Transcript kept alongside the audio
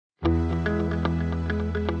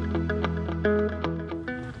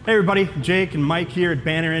Hey everybody, Jake and Mike here at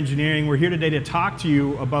Banner Engineering. We're here today to talk to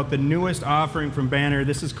you about the newest offering from Banner.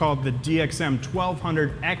 This is called the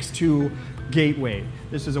DXM1200-X2 Gateway.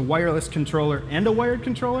 This is a wireless controller and a wired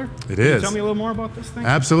controller. It is. Can you tell me a little more about this thing?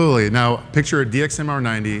 Absolutely. Now, picture a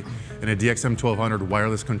DXM-R90 and a DXM1200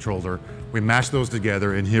 wireless controller. We mash those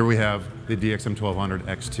together, and here we have the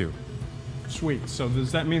DXM1200-X2. Sweet. So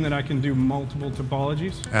does that mean that I can do multiple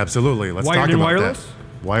topologies? Absolutely. Let's talk about Wired and wireless? that.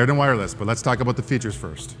 Wired and wireless, but let's talk about the features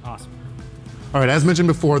first. Awesome. All right, as mentioned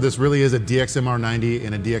before, this really is a DXM-R90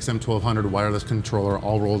 and a DXM1200 wireless controller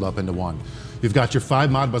all rolled up into one. You've got your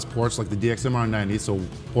 5 Modbus ports like the DXM-R90, so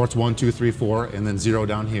ports 1, 2, 3, 4, and then 0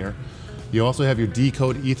 down here. You also have your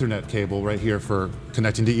decode Ethernet cable right here for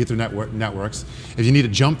connecting to Ethernet networks. If you need to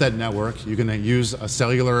jump that network, you can use a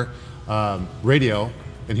cellular radio,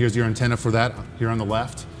 and here's your antenna for that here on the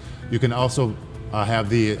left. You can also have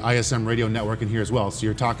the ISM radio network in here as well. So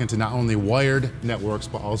you're talking to not only wired networks,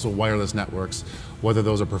 but also wireless networks, whether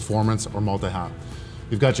those are performance or multi-hop.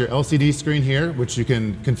 You've got your LCD screen here, which you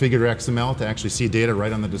can configure XML to actually see data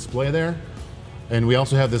right on the display there. And we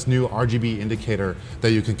also have this new RGB indicator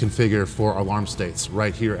that you can configure for alarm states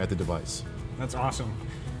right here at the device. That's awesome.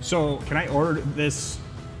 So can I order this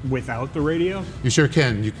without the radio? You sure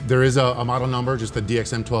can. There is a model number, just the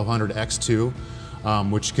DXM1200-X2.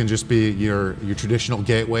 Which can just be your traditional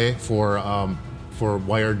gateway for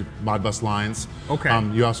wired Modbus lines. Okay.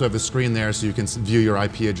 You also have the screen there so you can view your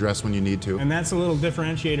IP address when you need to. And that's a little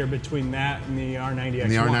differentiator between that and the R90X1.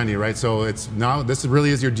 And the R90, right? So it's now, this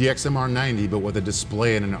really is your DXM R90, but with a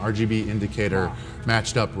display and an RGB indicator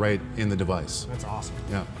matched up right in the device. That's awesome.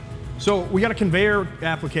 Yeah. So we got a conveyor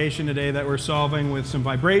application today that we're solving with some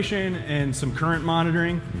vibration and some current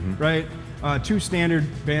monitoring, right? 2 standard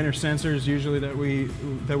Banner sensors usually that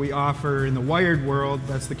we offer in the wired world.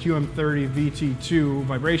 That's the QM30 VT2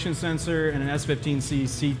 vibration sensor and an S15C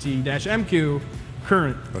CT-MQ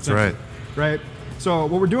current sensor. Right. So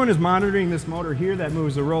what we're doing is monitoring this motor here that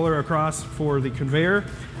moves the roller across for the conveyor.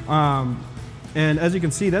 And as you can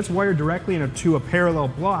see, that's wired directly to a parallel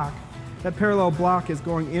block. That parallel block is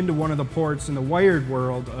going into one of the ports in the wired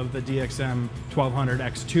world of the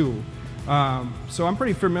DXM1200-X2. So I'm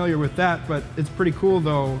pretty familiar with that, but it's pretty cool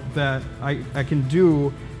though that I can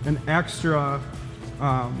do an extra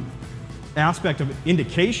aspect of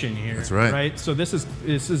indication here. That's right. Right. So this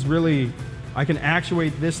is really, I can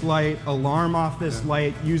actuate this light, alarm off this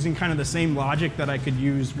light using kind of the same logic that I could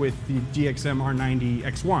use with the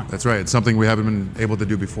DXM-R90X1. That's right. It's something we haven't been able to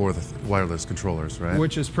do before with wireless controllers, right?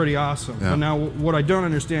 Which is pretty awesome. Yeah. But now what I don't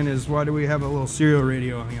understand is why do we have a little serial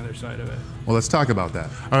radio on the other side of it? Well, let's talk about that.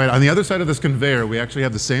 All right, on the other side of this conveyor, we actually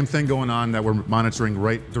have the same thing going on that we're monitoring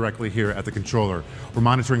right directly here at the controller. We're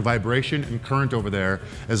monitoring vibration and current over there,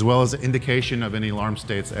 as well as indication of any alarm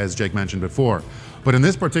states, as Jake mentioned before. But in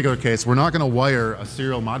this particular case, we're not going to wire a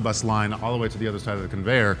serial Modbus line all the way to the other side of the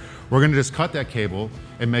conveyor. We're going to just cut that cable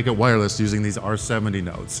and make it wireless using these R70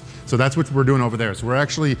 nodes. So that's what we're doing over there. So we're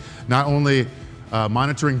actually not only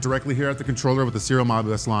monitoring directly here at the controller with the serial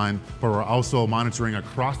Modbus line, but we're also monitoring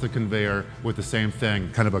across the conveyor with the same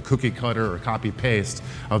thing, kind of a cookie cutter or copy paste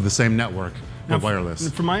of the same network.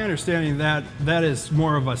 Wireless. From my understanding, that is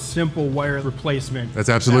more of a simple wire replacement. That's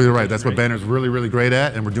absolutely right. That's what Banner's really, really great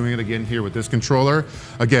at, and we're doing it again here with this controller.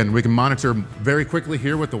 Again, we can monitor very quickly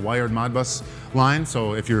here with the wired Modbus line.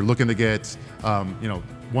 So if you're looking to get,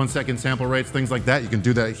 1-second sample rates, things like that, you can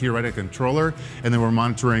do that here right at the controller. And then we're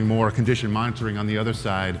monitoring more condition monitoring on the other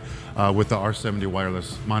side with the R70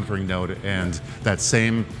 wireless monitoring node and that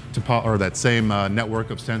same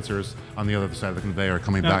network of sensors on the other side of the conveyor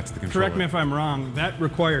coming back to the controller. Correct me if I'm wrong, that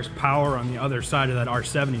requires power on the other side of that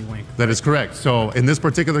R70 link. That is correct. So in this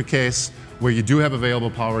particular case, where you do have available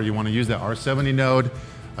power, you want to use that R70 node.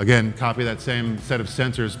 Again, copy that same set of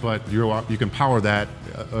sensors, but you can power that,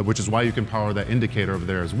 which is why you can power that indicator over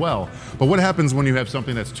there as well. But what happens when you have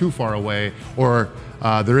something that's too far away or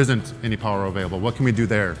there isn't any power available? What can we do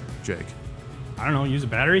there, Jake? I don't know, use a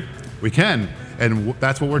battery? We can, and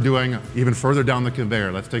that's what we're doing even further down the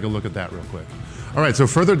conveyor. Let's take a look at that real quick. All right, so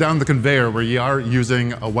further down the conveyor, we are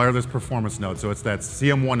using a wireless performance node. So it's that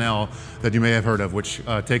CM1L that you may have heard of, which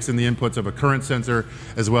takes in the inputs of a current sensor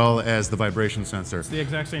as well as the vibration sensor. It's the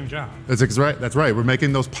exact same job. That's right. We're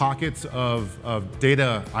making those pockets of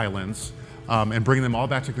data islands and bringing them all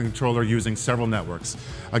back to the controller using several networks.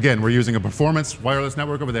 Again, we're using a performance wireless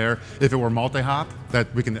network over there. If it were multi-hop,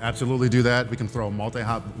 that we can absolutely do that. We can throw a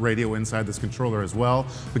multi-hop radio inside this controller as well.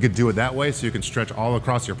 We could do it that way so you can stretch all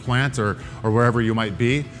across your plant or wherever you might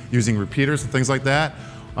be using repeaters and things like that.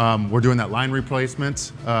 We're doing that line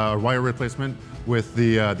replacement, wire replacement with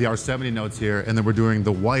the R70 nodes here, and then we're doing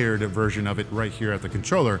the wired version of it right here at the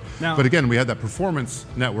controller. Now, but again, we have that performance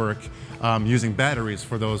network using batteries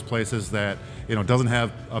for those places that doesn't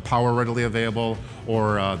have power readily available,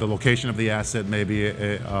 or the location of the asset may be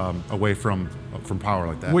away from power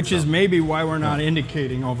like that. Which is maybe why we're not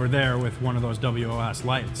indicating over there with one of those WOS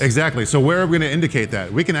lights. Exactly. So where are we going to indicate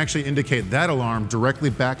that? We can actually indicate that alarm directly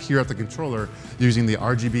back here at the controller using the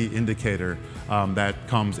RGB indicator that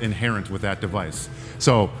comes inherent with that device.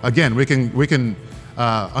 So again, we can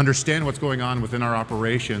understand what's going on within our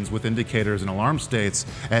operations with indicators and alarm states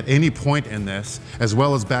at any point in this, as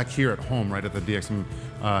well as back here at home, right at the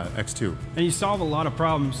DXM1200-X2. And you solve a lot of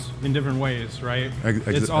problems in different ways, right?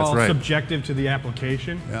 It's all right. subjective to the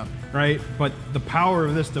application, Yeah. right? But the power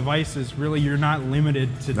of this device is really, you're not limited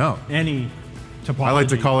to any topology. I like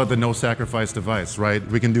to call it the no sacrifice device, right?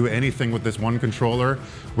 We can do anything with this one controller.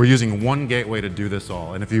 We're using one gateway to do this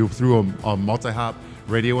all. And if you threw a multi-hop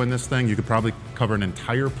radio in this thing, you could probably cover an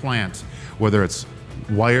entire plant, whether it's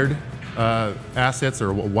wired assets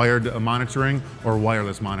or wired monitoring or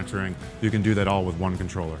wireless monitoring. You can do that all with one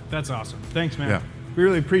controller. That's awesome. Thanks, man. Yeah. We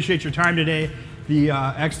really appreciate your time today. The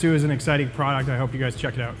X2 is an exciting product. I hope you guys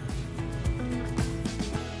check it out.